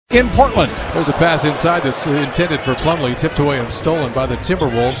in Portland. There's a pass inside that's intended for Plumlee, tipped away and stolen by the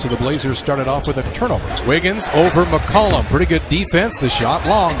Timberwolves, so the Blazers started off with a turnover. Wiggins over McCollum. Pretty good defense. The shot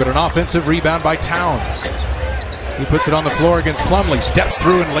long, but an offensive rebound by Towns. He puts it on the floor against Plumlee, steps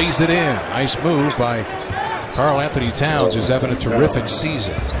through and lays it in. Nice move by Karl Anthony Towns, who's having a terrific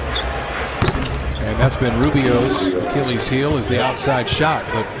season. And that's been Rubio's Achilles heel, is the outside shot,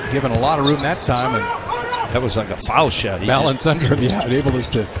 but given a lot of room that time. And that was like a foul shot. Balance under him, yeah, able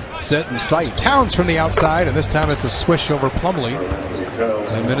to set and sight. Towns from the outside, and this time it's a swish over Plumlee.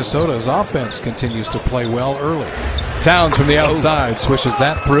 And Minnesota's offense continues to play well early. Towns from the outside swishes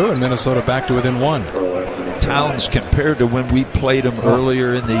that through, and Minnesota back to within one. Towns, compared to when we played him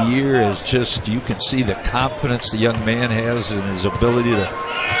earlier in the year, is just, you can see the confidence the young man has in his ability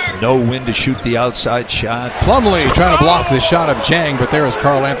to know when to shoot the outside shot. Plumlee trying to block the shot of Jang, but there is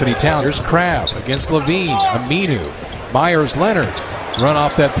Karl Anthony Towns. Here's Crab against Levine. Aminu. Myers Leonard run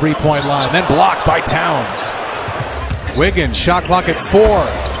off that three-point line, then blocked by Towns. Wiggins, shot clock at 4.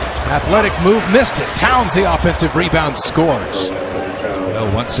 Athletic move, missed it. Towns, the offensive rebound, scores.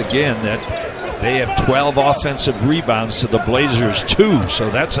 Well, once again, they have 12 offensive rebounds to the Blazers 2, so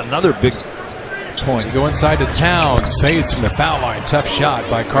that's another big point. You go inside to Towns, fades from the foul line. Tough shot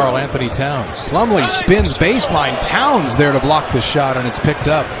by Karl Anthony Towns. Plumlee spins baseline. Towns there to block the shot, and it's picked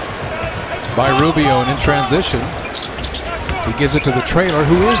up by Rubio, and in transition he gives it to the trailer,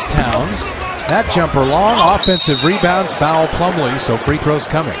 who is Towns. That jumper long, offensive rebound, foul Plumlee, so free throws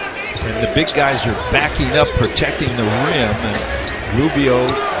coming. And the big guys are backing up, protecting the rim, and Rubio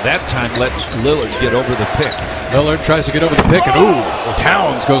that time let Lillard get over the pick. Lillard tries to get over the pick, and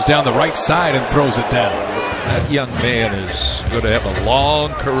Towns goes down the right side and throws it down. That young man is going to have a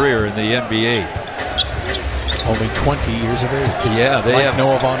long career in the NBA. Only 20 years of age. Yeah, they have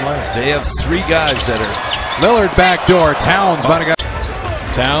Noah Von Leonard. They have 3 guys that are. Lillard backdoor. Towns about to go.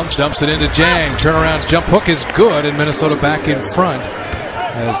 Towns dumps it into Jang. Turnaround jump hook is good, and Minnesota back in front.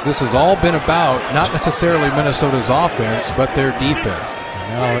 As this has all been about not necessarily Minnesota's offense, but their defense.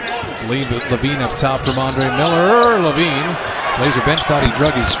 And now it's Levine up top from Andre Miller. Levine, Blazer bench thought he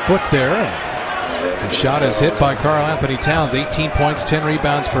drug his foot there. The shot is hit by Karl Anthony Towns. 18 points, 10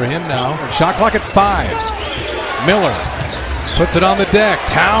 rebounds for him now. Shot clock at 5. Miller puts it on the deck.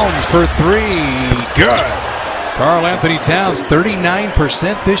 Towns for 3. Good. Karl Anthony Towns,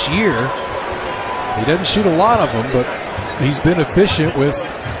 39% this year. He doesn't shoot a lot of them, but he's been efficient with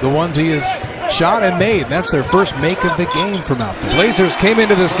the ones he has shot and made. That's their first make of the game from out there. Blazers came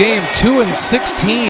into this game 2-16.